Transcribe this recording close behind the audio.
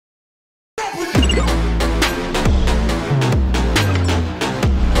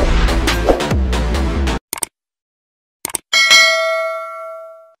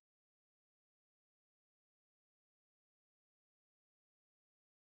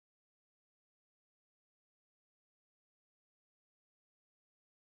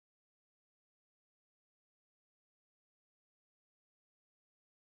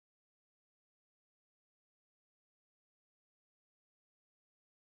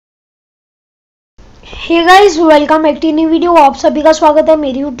Hey guys, welcome back to new video. आप सभी का स्वागत है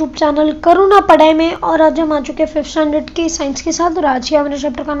मेरे यूट्यूब चैनल करुणा पढ़ाई में। और आज हम आ चुके हैं 5th स्टैंडर्ड के साइंस के साथ। और आज के हमारे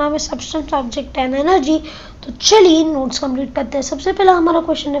चैप्टर का नाम है सब्सटेंस, ऑब्जेक्ट एंड एनर्जी। तो चलिए नोट्स कंप्लीट करते हैं। सबसे पहला हमारा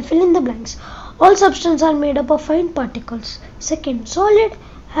क्वेश्चन है fill in the blanks. All substance are made up of fine particles. Second, solid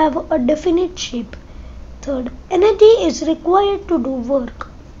have a definite shape. Third, energy is required to do work.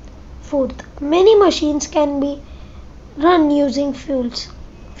 Fourth, many machines can be run using fuels.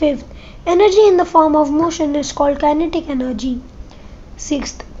 Fifth, energy in the form of motion is called kinetic energy.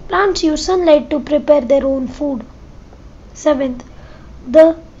 Sixth, plants use sunlight to prepare their own food. Seventh, the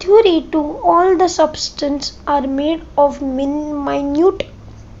theory to all the substances are made of minute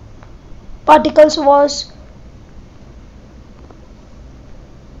particles was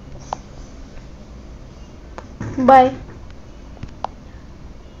by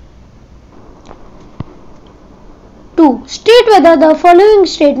 2. State whether the following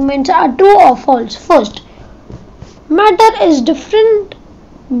statements are true or false. First, matter is different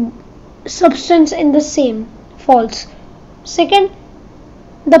substance in the same. False. Second,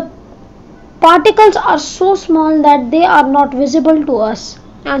 the particles are so small that they are not visible to us.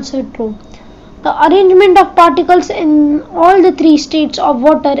 Answer true. The arrangement of particles in all the three states of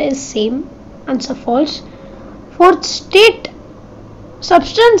water is same. Answer false. Fourth, state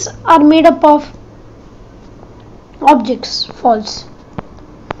substance are made up of objects. False.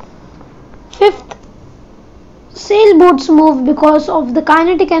 Fifth, sailboats move because of the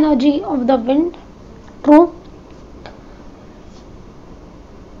kinetic energy of the wind. True.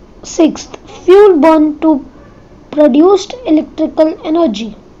 Sixth, fuel burn to produce electrical energy.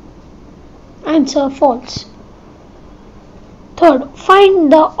 Answer false. Third,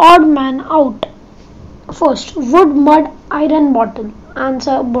 find the odd man out. First, wood, mud, iron, bottle.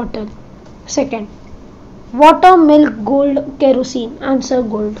 Answer bottle. Second, water, milk, gold, kerosene. Answer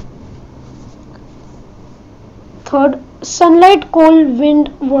gold. Third, sunlight, coal, wind,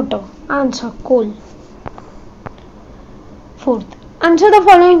 water. Answer coal. Fourth, answer the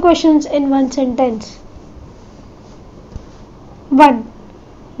following questions in one sentence. 1.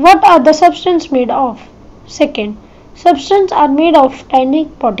 What are the substances made of? Second, substances are made of tiny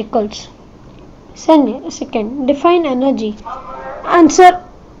particles. Second, define energy. Answer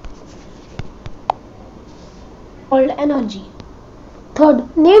called energy.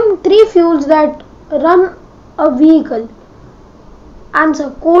 Third, name 3 fuels that run a vehicle. Answer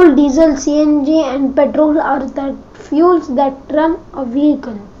coal, diesel, CNG and petrol are the fuels that run a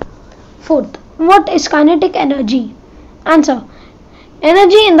vehicle. Fourth, what is kinetic energy? Answer,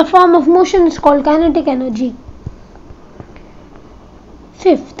 energy in the form of motion is called kinetic energy.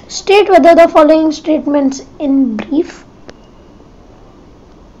 Fifth, state whether the following statements in brief.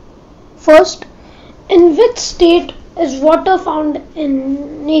 First, in which state is water found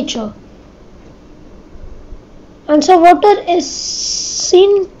in nature? Answer, water is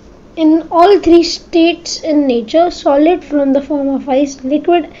seen in all 3 states in nature: solid from the form of ice,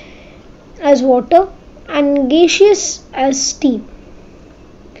 liquid as water and gaseous as steam.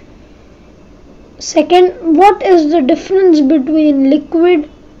 Second, what is the difference between liquid,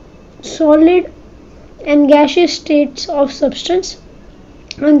 solid and gaseous states of substance?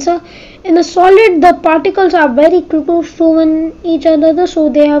 Answer, in a solid the particles are very close to each other, so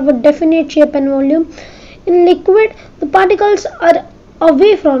they have a definite shape and volume. In liquid the particles are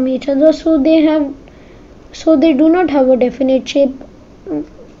away from each other, so they do not have a definite shape.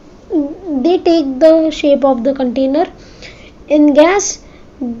 They take the shape of the container. In gas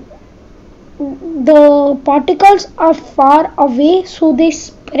the particles are far away, so they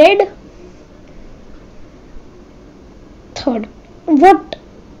spread. Third,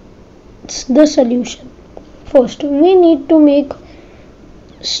 what's the solution? First, we need to make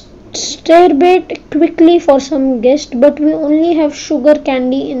sherbet quickly for some guests, but we only have sugar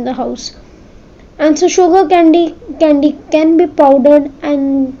candy in the house. Answer, sugar candy can be powdered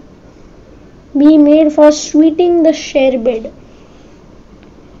and be made for sweetening the sherbet.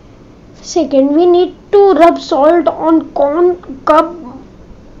 Second, we need to rub salt on corn cob,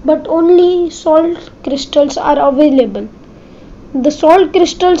 but only salt crystals are available. The salt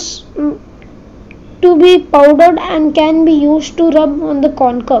crystals to be powdered and can be used to rub on the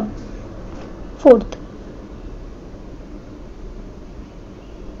corn cob. Fourth,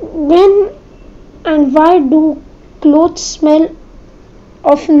 when and why do clothes smell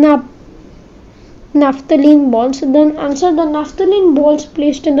of naphthalene balls? Then answer, the naphthalene balls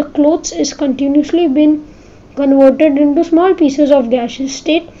placed in the clothes is continuously been converted into small pieces of gaseous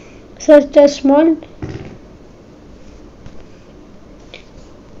state, such as small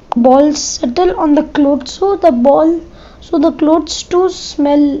balls settle on the clothes, so the clothes too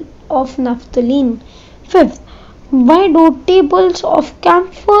smell of naphthalene. Fifth, why do tables of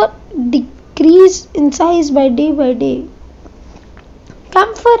camphor decrease in size by day?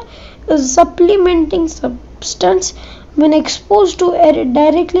 Camphor is a supplementing substance. When exposed to air, it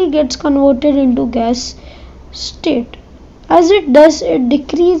directly gets converted into gas state. As it does, it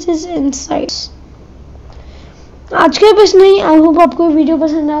decreases in size. आज के बस नहीं। I hope आपको video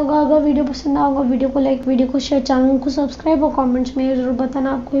पसंद आएगा। अगर video पसंद आएगा, वीडियो को लाइक, वीडियो को शेयर, चैनल को सब्सक्राइब और कमेंट्स में जरूर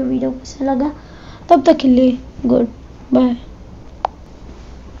बताना आपको ये वीडियो कैसा लगा। तब तक के लिए गुड बाय।